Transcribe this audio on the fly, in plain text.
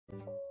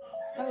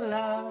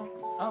Hello.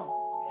 Oh.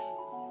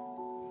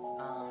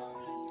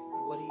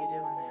 What are you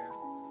doing there?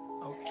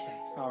 Okay.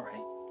 All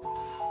right.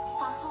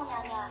 皇后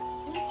娘娘，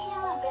您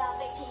千万不要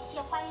被这些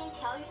花言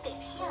巧语给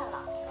骗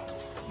了。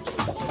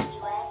你以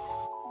为？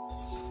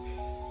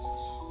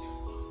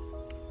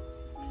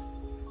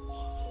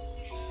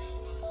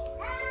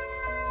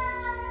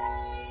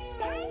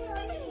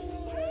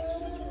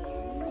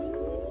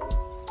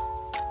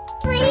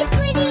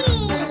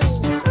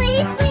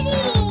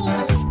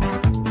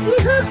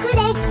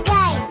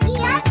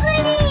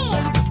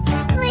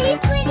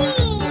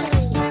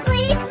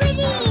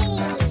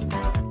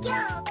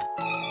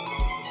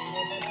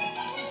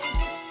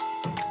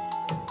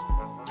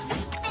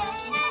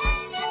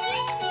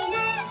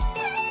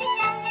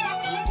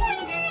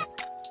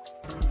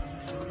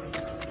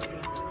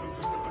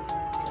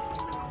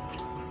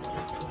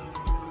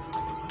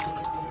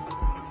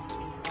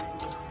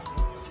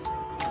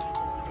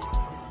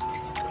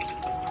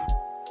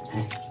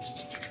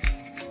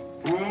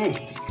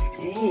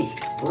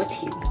 多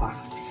听话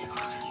的小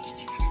孩！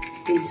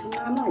你说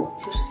妈妈，我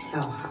就是小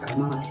孩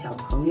嘛，小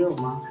朋友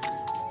嘛，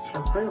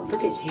小朋友不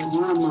得听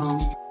话吗？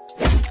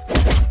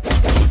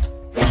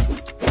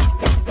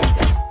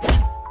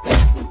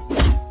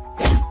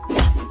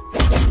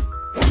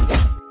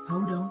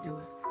 Oh, don't do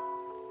it.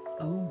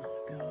 Oh my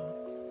God.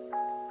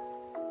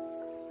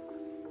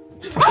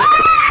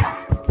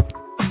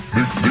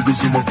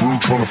 Niggas in my grill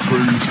tryna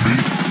phase me.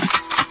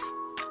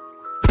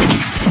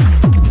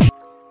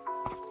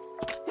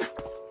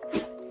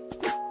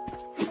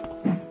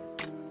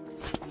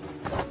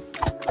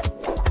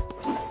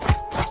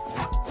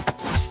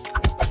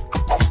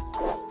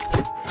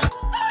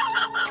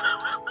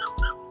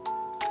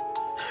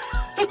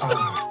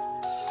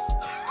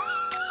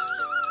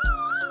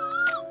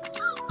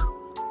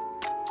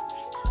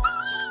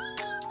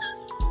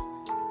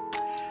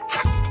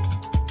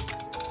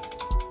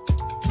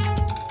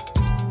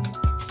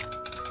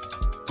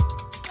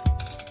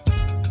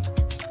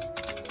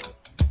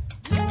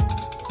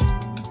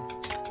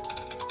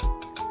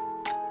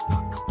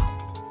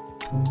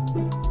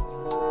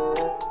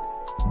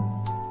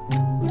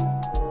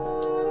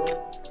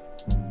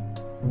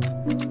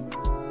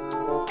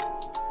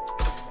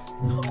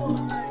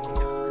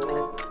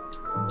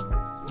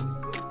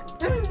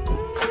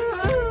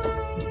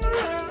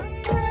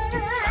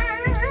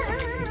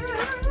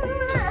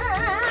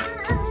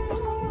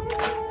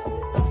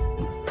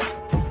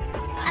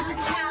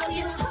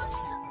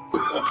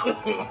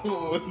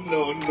 Oh,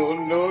 no, no,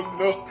 no,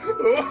 no.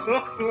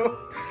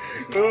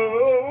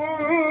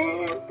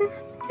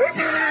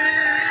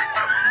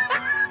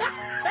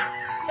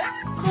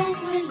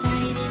 Como el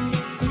aire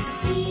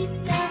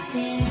necesita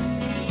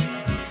verme,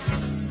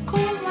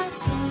 como el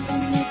sol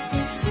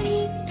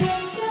necesito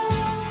yo.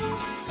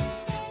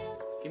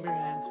 Give me your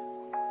hand.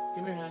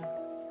 Give me your hand.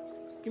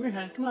 Give me your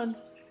hand. Come on.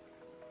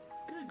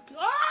 Good.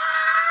 Ah!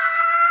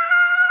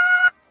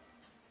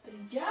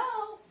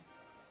 Brillao.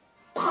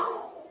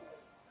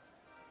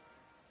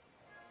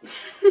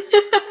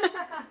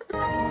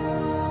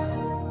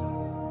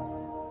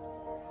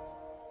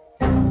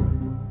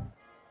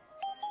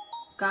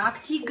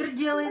 Как тигр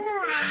делает?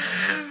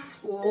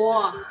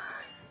 Ох!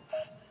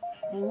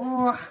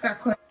 Ох,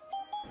 какой!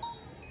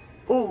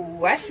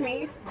 Watch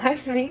me,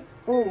 watch me,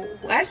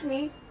 watch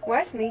me,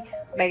 watch me.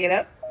 Back it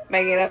up,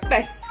 back it up,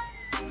 back.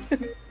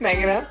 Back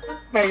it up,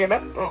 back it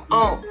up.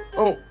 Oh.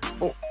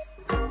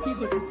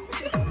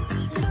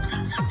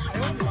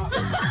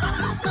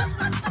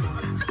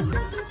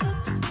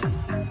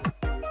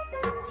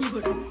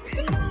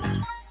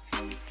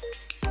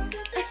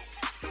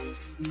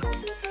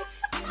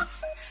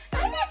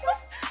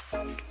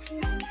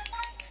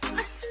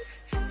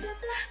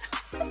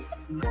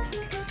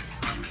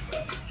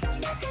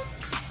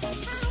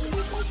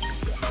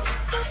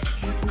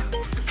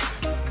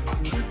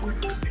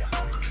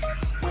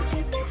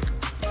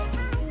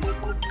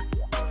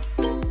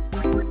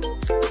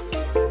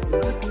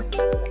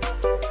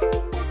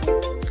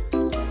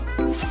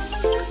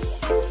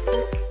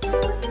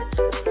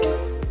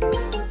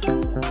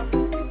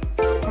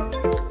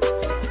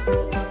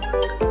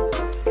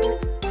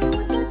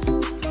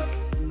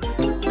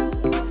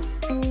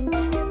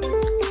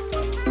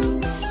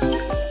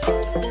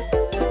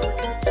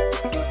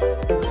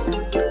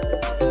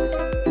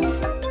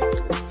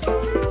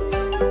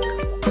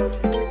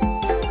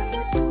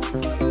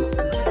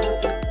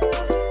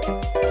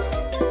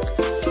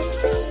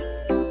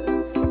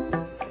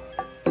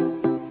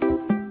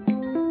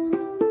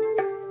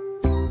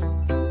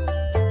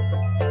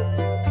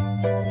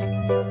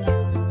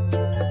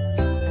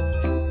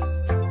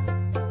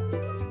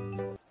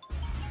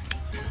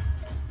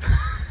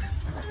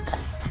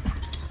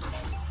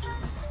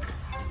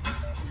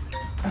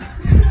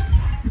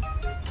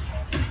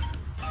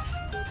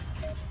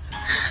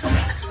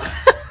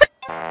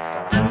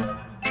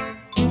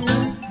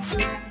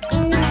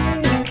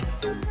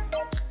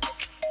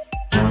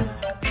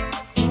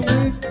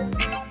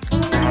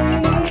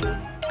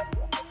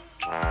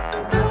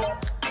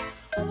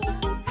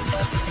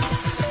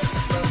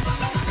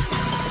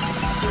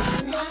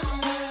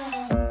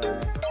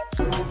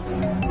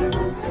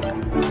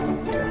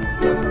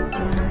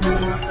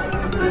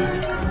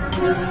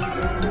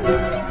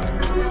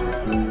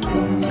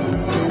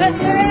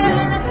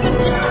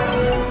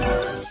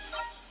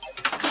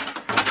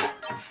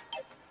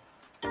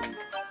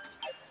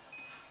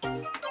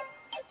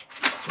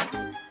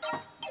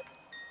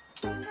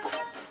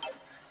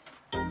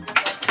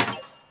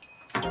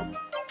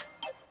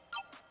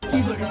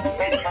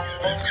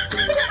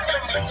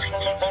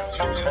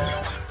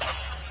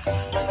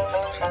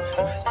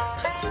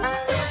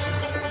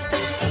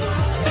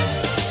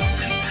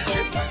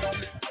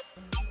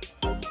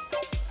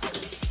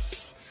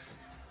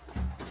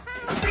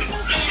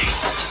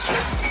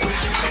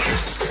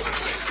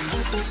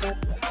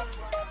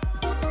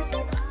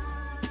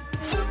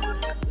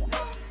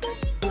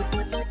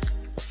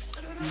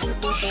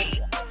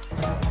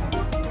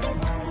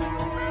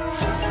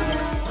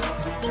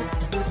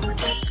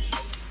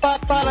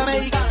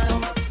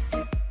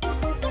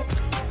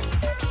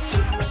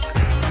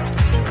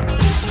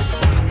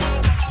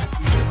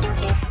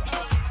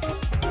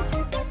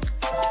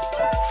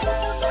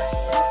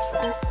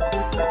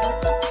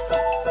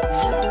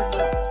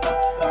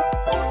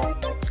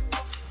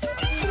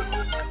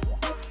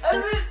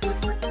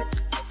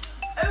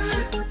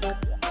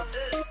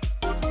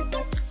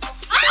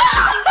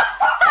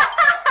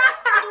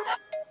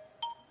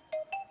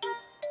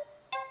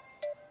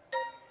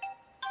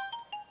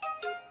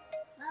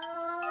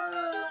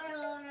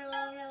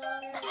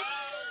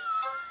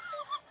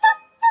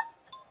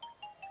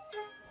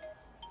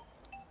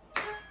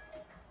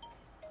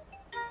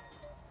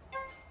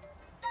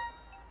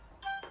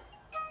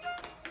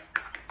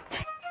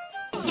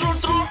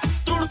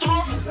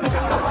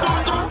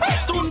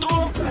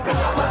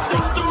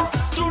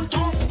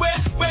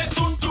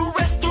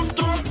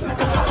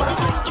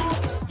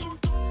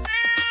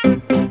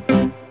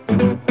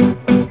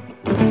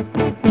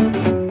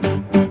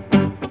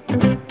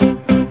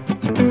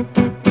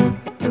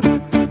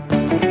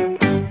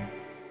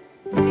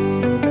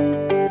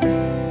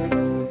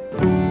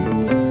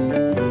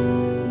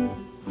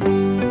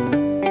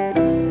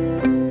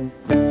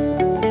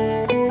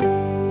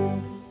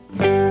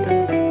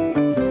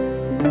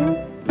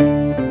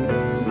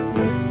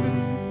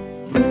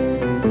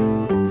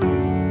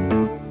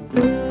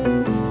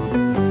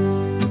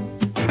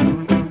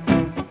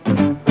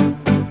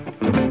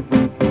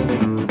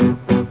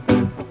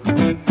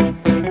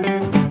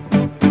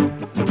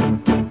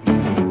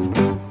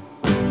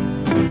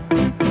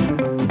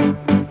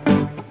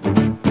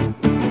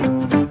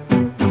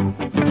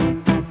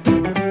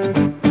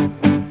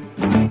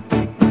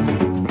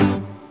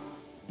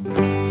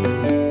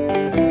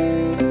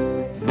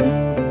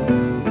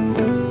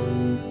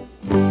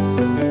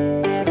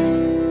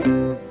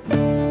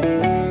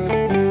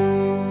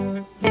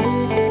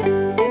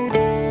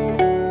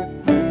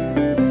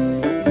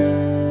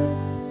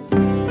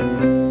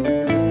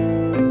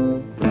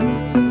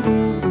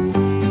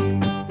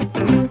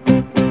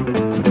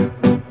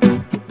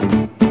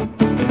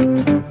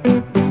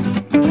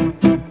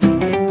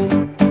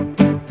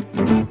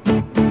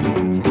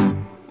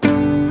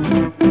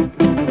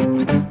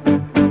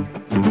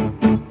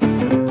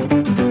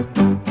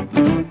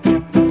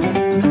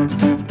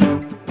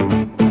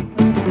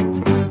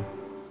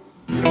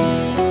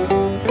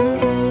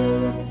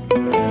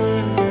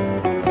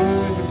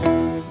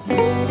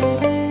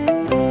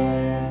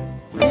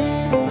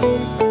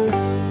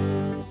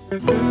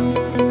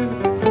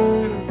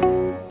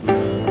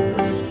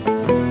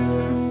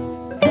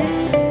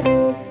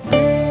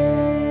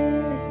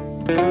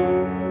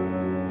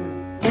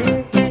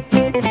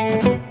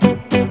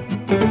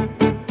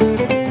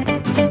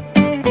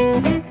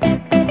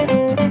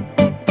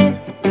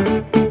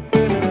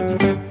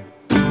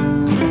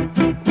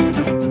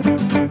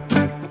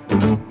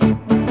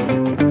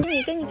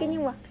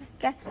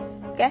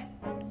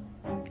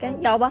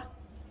 有吧？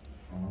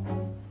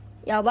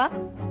有吧？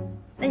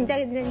那你再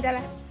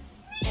来。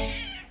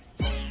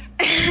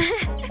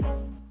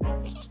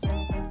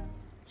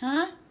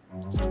啊？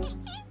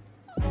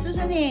叔叔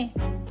你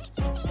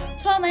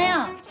错没有？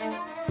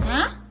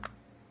啊？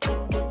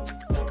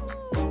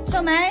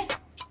错没？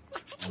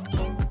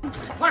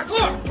快克！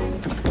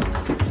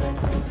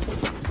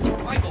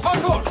快克！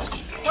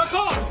快克！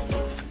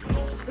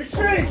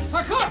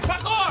快克！快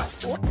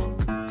克！